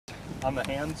on the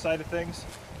hand side of things,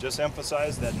 just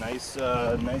emphasize that nice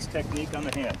technique on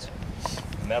the hands.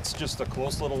 And that's just a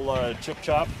close little chip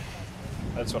chop.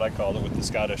 That's what I called it with the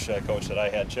Scottish coach that I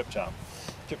had, chip chop.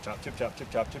 Chip chop, chip chop,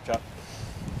 chip chop, chip chop.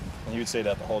 And he would say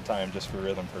that the whole time just for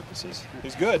rhythm purposes.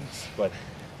 He's good, but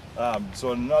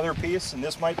so another piece, and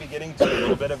this might be getting to a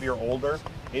little bit of your older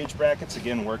age brackets,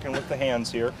 again working with the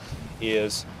hands here,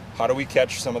 is how do we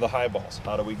catch some of the high balls?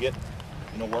 How do we get,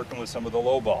 working with some of the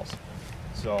low balls?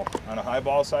 So on a high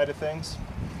ball side of things,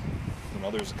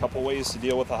 there's a couple ways to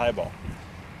deal with a high ball.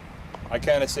 I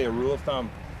kind of say a rule of thumb,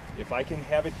 if I can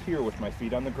have it here with my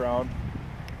feet on the ground,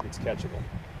 it's catchable.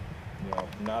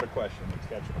 Not a question, it's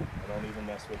catchable. I don't even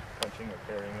mess with punching or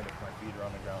carrying it if my feet are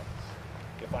on the ground.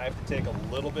 If I have to take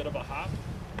a little bit of a hop,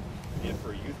 again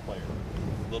for a youth player,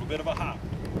 a little bit of a hop,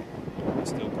 it's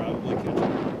still probably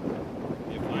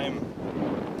catchable. If I'm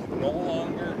no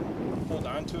longer hold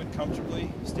onto it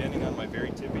comfortably, standing on my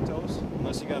very tippy toes,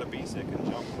 unless you got a basic and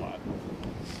jump a lot,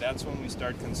 that's when we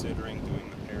start considering doing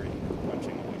the parry,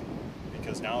 punching away.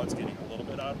 Because now it's getting a little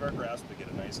bit out of our grasp to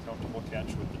get a nice comfortable catch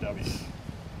with the W.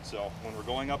 So when we're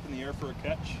going up in the air for a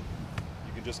catch,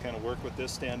 you can just kind of work with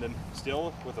this standing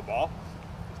still with the ball,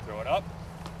 just throw it up,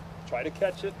 try to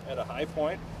catch it at a high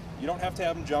point. You don't have to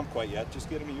have them jump quite yet, just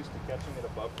get them used to catching it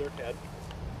above their head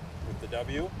with the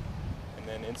W, and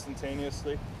then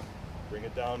instantaneously bring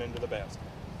it down into the basket.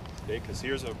 Okay, because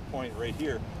here's a point right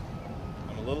here.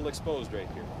 I'm a little exposed right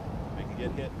here. I can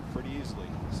get hit pretty easily.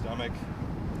 Stomach,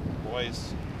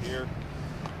 voice, here,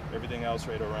 everything else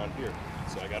right around here.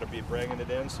 So I got to be bringing it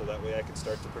in so that way I can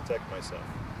start to protect myself.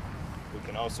 We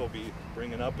can also be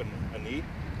bringing up a knee.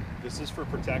 This is for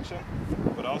protection,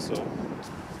 but also,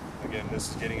 again, this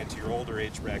is getting into your older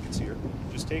age brackets here.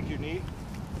 Just take your knee,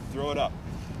 throw it up,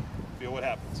 feel what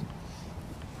happens.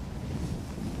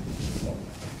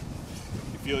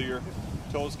 You feel your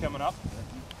toes coming up?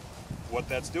 What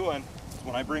that's doing is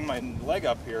when I bring my leg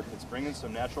up here, it's bringing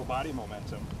some natural body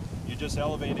momentum. You just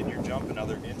elevated your jump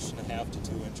another 1.5 to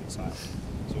 2 inches high.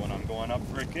 So when I'm going up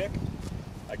for a kick,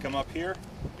 I come up here,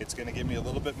 it's going to give me a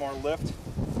little bit more lift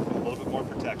and a little bit more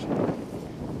protection.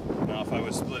 Now if I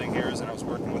was splitting hairs and I was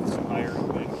working with some higher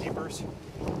weighted keepers,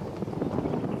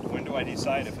 when do I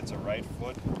decide if it's a right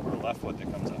foot or a left foot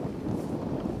that comes up?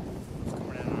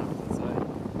 Coming in off the side.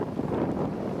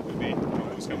 Would be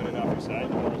who's coming in off your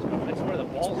side? That's where the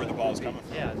ball's, That's where the ball's coming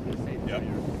from. Yeah, I was going to say. Yep.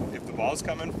 If the ball's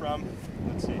coming from,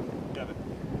 let's see, Kevin,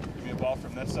 give me a ball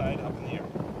from this side up in the air.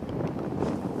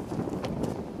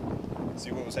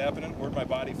 See what was happening? Where'd my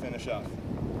body finish off?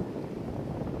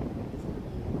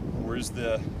 Where's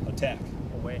the attack?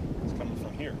 Away. It's coming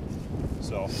from here.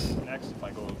 So next, if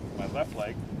I go with my left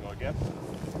leg, go again.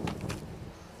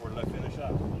 Where did I finish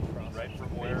off? Right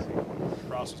from where the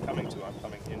cross was coming to. I'm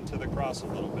coming into the cross a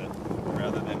little bit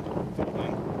rather than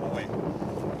falling away.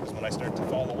 Because when I start to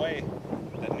fall away,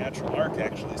 that natural arc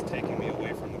actually is taking me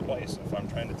away from the play. So if I'm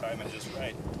trying to time it just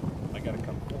right, I got to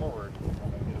come forward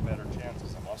and get a better chance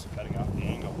because I'm also cutting off the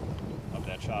angle of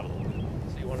that shot a little bit.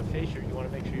 So you want to make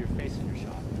sure you're facing your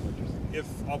shot. If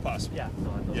all possible. Yeah.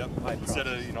 No, yep. Instead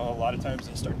of, a lot of times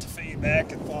they'll start to fade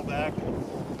back and fall back. And,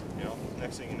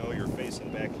 next thing you know, you're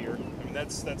facing back here. I mean,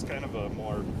 that's kind of a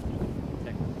more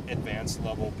advanced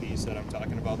level piece that I'm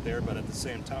talking about there. But at the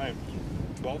same time,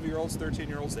 12-year-olds,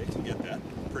 13-year-olds, they can get that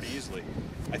pretty easily.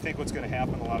 I think what's going to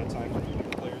happen a lot of times with younger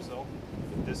players, though,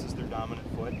 if this is their dominant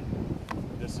foot,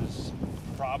 this is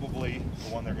probably the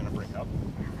one they're going to bring up,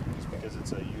 just because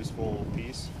it's a useful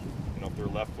piece. If they're a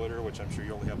left footer, which I'm sure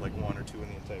you only have like 1 or 2 in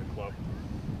the entire club,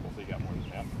 hopefully you got more than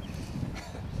that,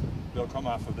 they'll come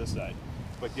off of this side.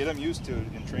 But get them used to,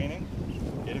 in training,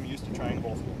 get them used to trying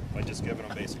both of them by just giving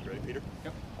them basic, right, Peter?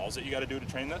 Yep. All that you got to do to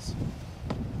train this?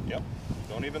 Yep.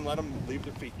 Don't even let them leave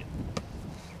their feet yet.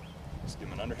 Just give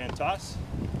them an underhand toss.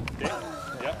 Okay?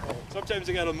 Yep. Sometimes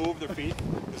you got to move their feet,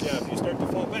 because if you start to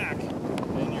fall back,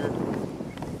 then you're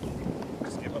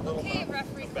just give a little. Okay,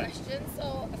 referee question.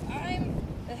 So if I'm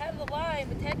ahead of the line,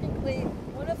 but technically,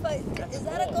 what if is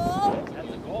that a goal?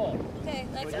 That's a goal. Okay,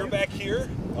 that's When you're back here,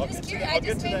 I'll get to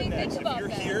that next. If you're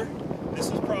here, this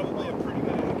is probably a pretty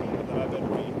good indicator that I better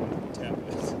be tapping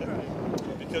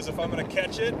it. Because if I'm going to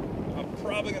catch it, I'm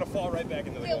probably going to fall right back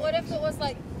into the goal. What if it was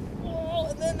like, oh,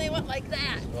 and then they went like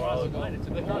that? Oh, it's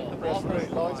a good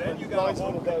goal. Then you got to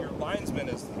hope that your linesman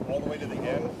is all the way to the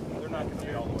end. They're not going to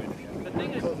be all the way to the end. The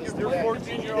thing is, your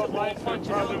 14-year-old linesman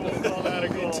probably won't call that a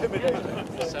goal.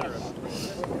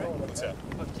 What's that?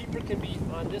 A keeper can be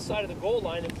on this side of the goal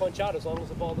line and punch out as long as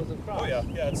the ball doesn't cross. Oh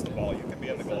yeah, it's the ball. You can be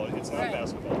on the goal. It's not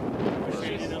basketball.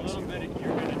 In a little bit,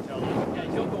 you're going to tell them.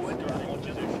 Yeah, you'll go into a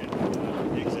position.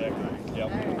 Exactly.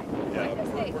 Yep. All right. Yeah. Like I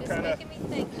say, We're just kind of making me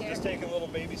think here. just taking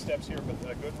steps here, but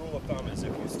a good rule of thumb is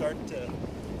if you start to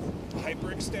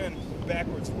hyperextend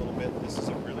backwards a little bit, this is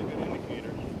a really good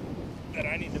indicator that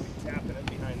I need to be tapping it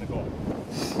behind the goal.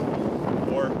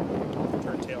 Or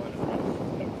turn tail in front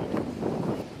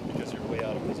because you're way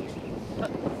out of position.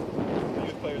 The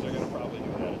youth players are going to probably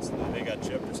do that. It's they got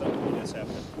chipped or something. You just have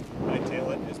to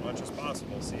hightail it as much as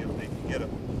possible. See if they can get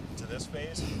them to this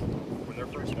phase. When they're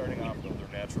first starting off, though, their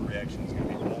natural reaction is going to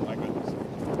be, oh my goodness,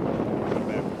 go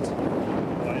backwards.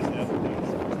 Why is that?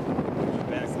 Your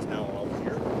back is now out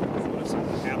here. What if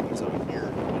something happens out here?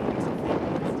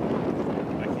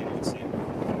 I can't even see it.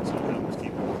 So that was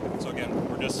keep. So again,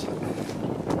 we're just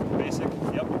basic.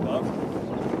 Yep, above.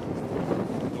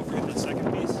 Don't forget that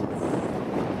second piece.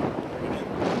 Bring it in.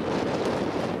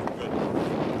 Good.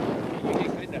 You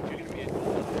get good enough, you're going to be at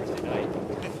goal on Thursday night.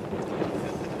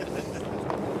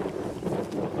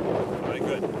 All right,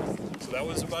 good. So that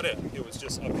was about it. It was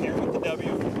just up here with the W,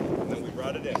 and then we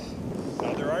brought it in.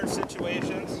 Now there are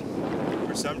situations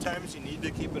where sometimes you need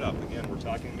to keep it up. Again, we're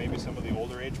talking maybe some of the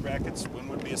older age brackets. When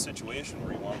would be a situation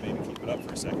where you want to maybe keep it up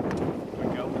for a second or two?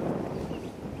 Quick outlet.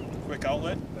 Quick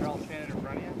outlet. They're all standing in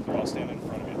front of you? They're all standing in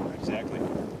front of you. Exactly.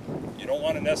 You don't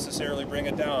want to necessarily bring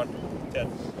it down. Ted,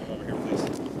 come over here, please.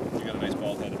 You got a nice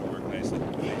ball head. It'll work nicely.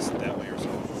 Face it that way or so.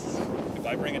 If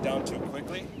I bring it down too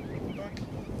quickly,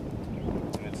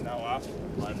 and it's now off,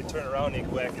 I can turn around and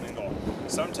go back in and go.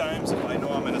 Sometimes, if I know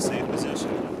I'm in a safe position,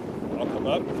 I'll come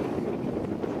up.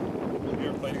 Have you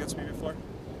ever played against me before?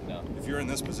 No. If you're in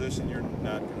this position, you're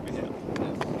not going to be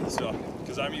hit. So,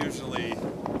 because I'm usually,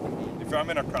 if I'm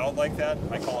in a crowd like that,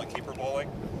 I call it keeper bowling.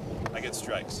 I get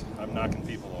strikes. I'm knocking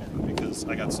people over because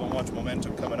I got so much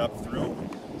momentum coming up through.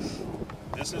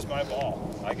 This is my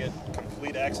ball. I get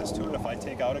complete access to it. If I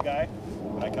take out a guy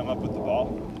and I come up with the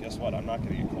ball, guess what? I'm not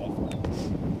going to get called for it.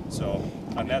 So,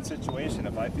 on that situation,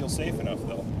 if I feel safe enough,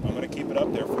 though, I'm going to keep it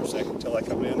up there for a second until I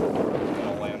come in and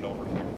I'll land over.